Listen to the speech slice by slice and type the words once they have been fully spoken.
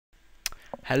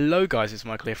Hello guys, it's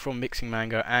Michael here from Mixing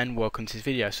Mango and welcome to this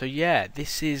video. So yeah,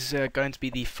 this is going to be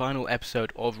the final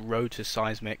episode of Road to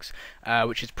Seismics,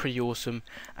 which is pretty awesome.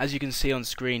 As you can see on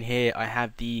screen here, I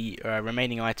have the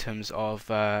remaining items of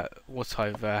what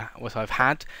I've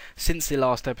had since the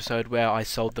last episode where I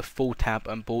sold the full tab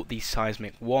and bought the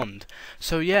seismic wand.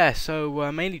 So yeah,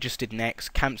 mainly just did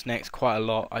camped next quite a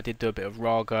lot. I did do a bit of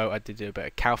Rago, I did do a bit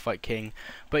of Cowfight King,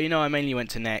 but I mainly went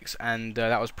to Nex and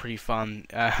that was pretty fun.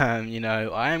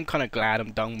 I am kind of glad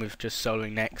I'm done with just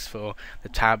soloing Nex for the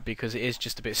tab, because it is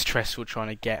just a bit stressful trying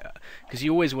to get, because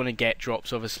you always want to get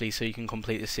drops obviously so you can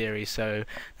complete the series, so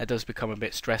that does become a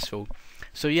bit stressful.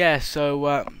 So yeah,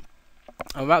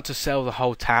 I'm about to sell the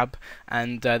whole tab,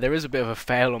 and there is a bit of a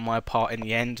fail on my part in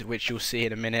the end, which you'll see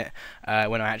in a minute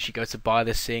when I actually go to buy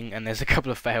this thing, and there's a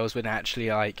couple of fails when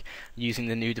actually using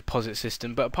the new deposit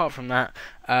system. But apart from that,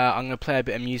 I'm going to play a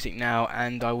bit of music now,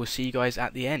 and I will see you guys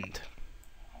at the end.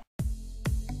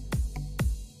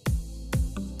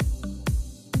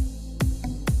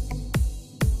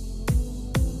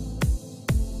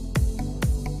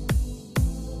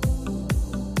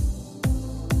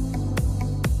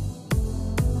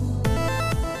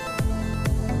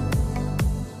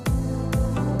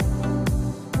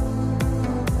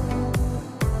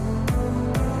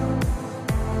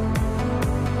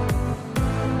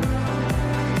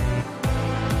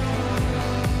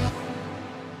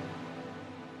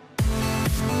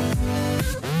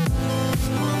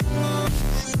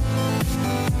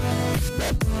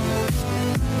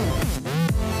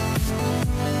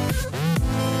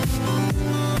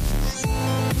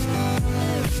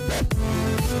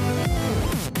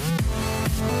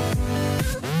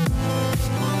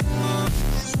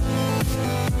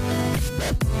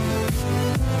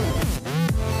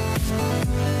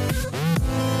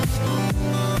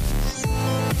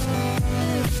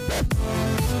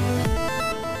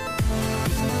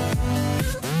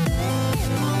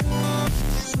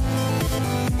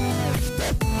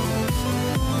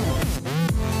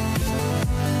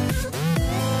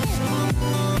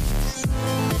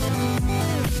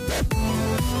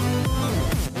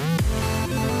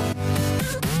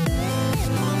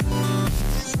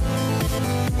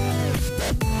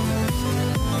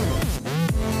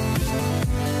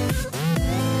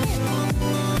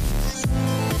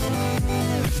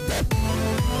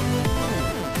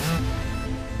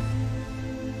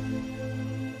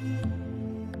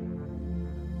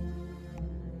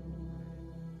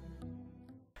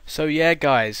 So yeah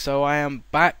guys, so I am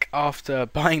back after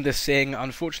buying this thing.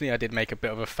 Unfortunately I did make a bit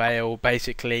of a fail.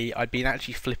 Basically I'd been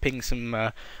actually flipping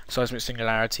some seismic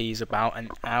singularities about an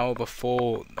hour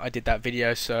before I did that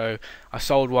video, so I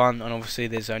sold one, and obviously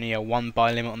there's only a 1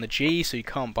 buy limit on the G, so you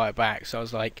can't buy it back. So I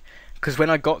was like, because when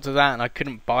I got to that and I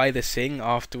couldn't buy this thing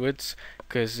afterwards,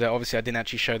 because obviously I didn't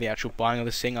actually show the actual buying of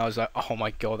this thing, I was like, oh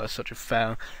my god, that's such a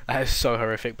fail, that is so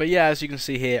horrific. But yeah, as you can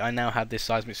see here, I now have this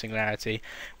seismic singularity,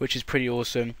 which is pretty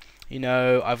awesome.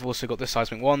 I've also got the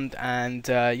seismic wand, and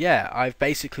yeah, I've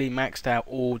basically maxed out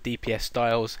all DPS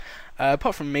styles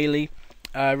apart from melee.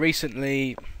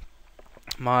 Recently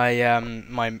my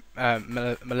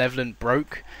malevolent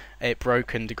broke. It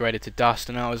broke and degraded to dust,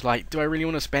 and I was like, do I really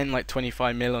want to spend like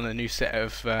 25 mil on a new set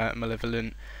of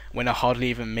malevolent when I hardly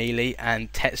even melee?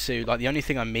 And Tetsu, like the only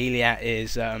thing I'm melee at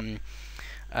is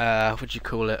what do you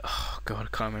call it? Oh god,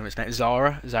 I can't remember its name.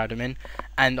 Zaradomin.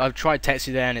 And I've tried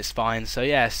Tetsu there and it's fine. So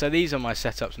yeah, so these are my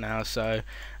setups now. So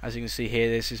as you can see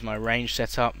here, this is my range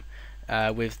setup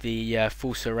with the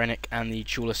full Serenic and the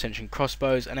dual ascension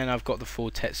crossbows, and then I've got the full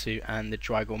Tetsu and the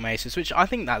Drygor maces, which I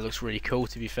think that looks really cool,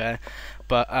 to be fair.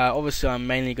 But obviously I'm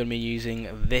mainly going to be using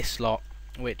this lot,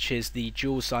 which is the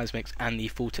dual seismics and the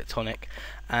full tectonic.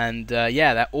 And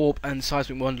yeah, that orb and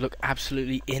seismic wand look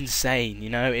absolutely insane.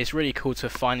 It's really cool to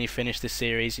finally finish this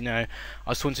series. I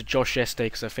was talking to Josh yesterday,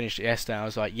 because I finished it yesterday. I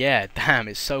was like, yeah, damn,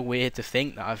 it's so weird to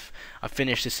think that I've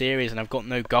finished the series and I've got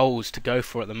no goals to go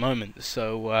for at the moment.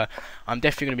 So I'm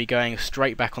definitely going to be going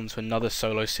straight back onto another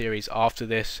solo series after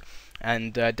this,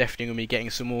 and definitely going to be getting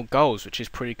some more goals, which is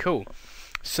pretty cool.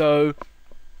 So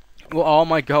what are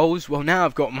my goals? Well, now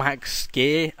I've got max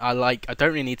gear. I don't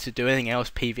really need to do anything else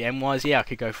PVM wise. Yeah, I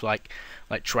could go for like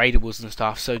tradables and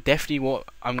stuff. So definitely what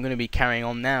I'm going to be carrying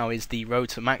on now is the road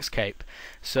to max cape.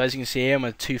 So as you can see here, I'm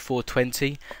at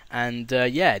 2420, and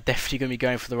yeah, definitely going to be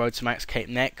going for the road to max cape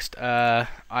next.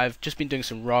 I've just been doing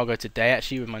some Rago today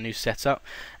actually with my new setup,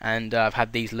 and I've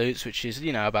had these loots, which is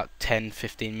about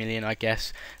 10-15 million I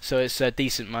guess. So it's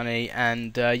decent money,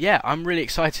 and yeah, I'm really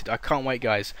excited. I can't wait,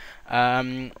 guys.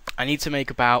 I need to make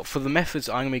about, for the methods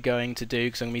I'm going to be going to do,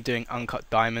 because I'm going to be doing uncut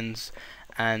diamonds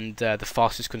and the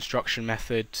fastest construction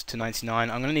method to 99.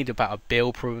 I'm going to need about a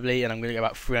bill probably, and I'm going to get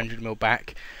about 300 mil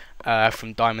back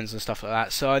from diamonds and stuff like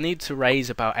that. So I need to raise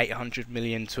about 800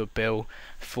 million to a bill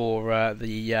for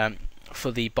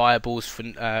the buyables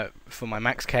for my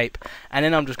max cape, and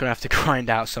then I'm just gonna have to grind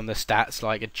out some of the stats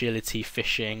like agility,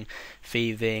 fishing,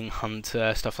 thieving,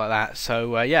 hunter, stuff like that.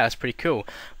 So yeah, that's pretty cool.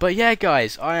 But yeah,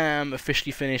 guys, I am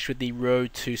officially finished with the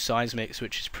road to Seismics,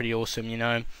 which is pretty awesome. You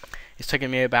know, it's taken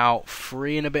me about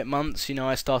 3 and a bit months. You know,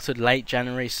 I started late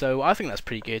January, so I think that's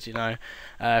pretty good. You know,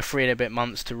 3 and a bit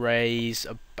months to raise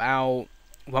about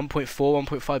 1.4,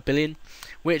 1.5 billion,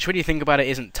 which when you think about it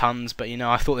isn't tons, but you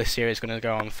know, I thought this series was going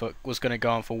to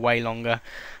go on for way longer,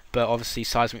 but obviously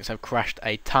Seismics have crashed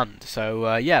a ton,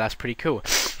 so yeah, that's pretty cool.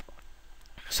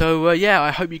 So yeah, I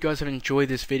hope you guys have enjoyed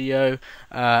this video.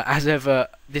 As ever,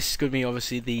 this is going to be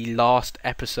obviously the last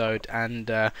episode, and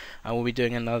I will be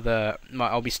doing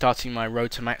I'll be starting my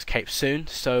Road to Max Cape soon.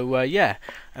 So yeah,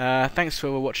 thanks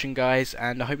for watching, guys,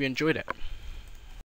 and I hope you enjoyed it.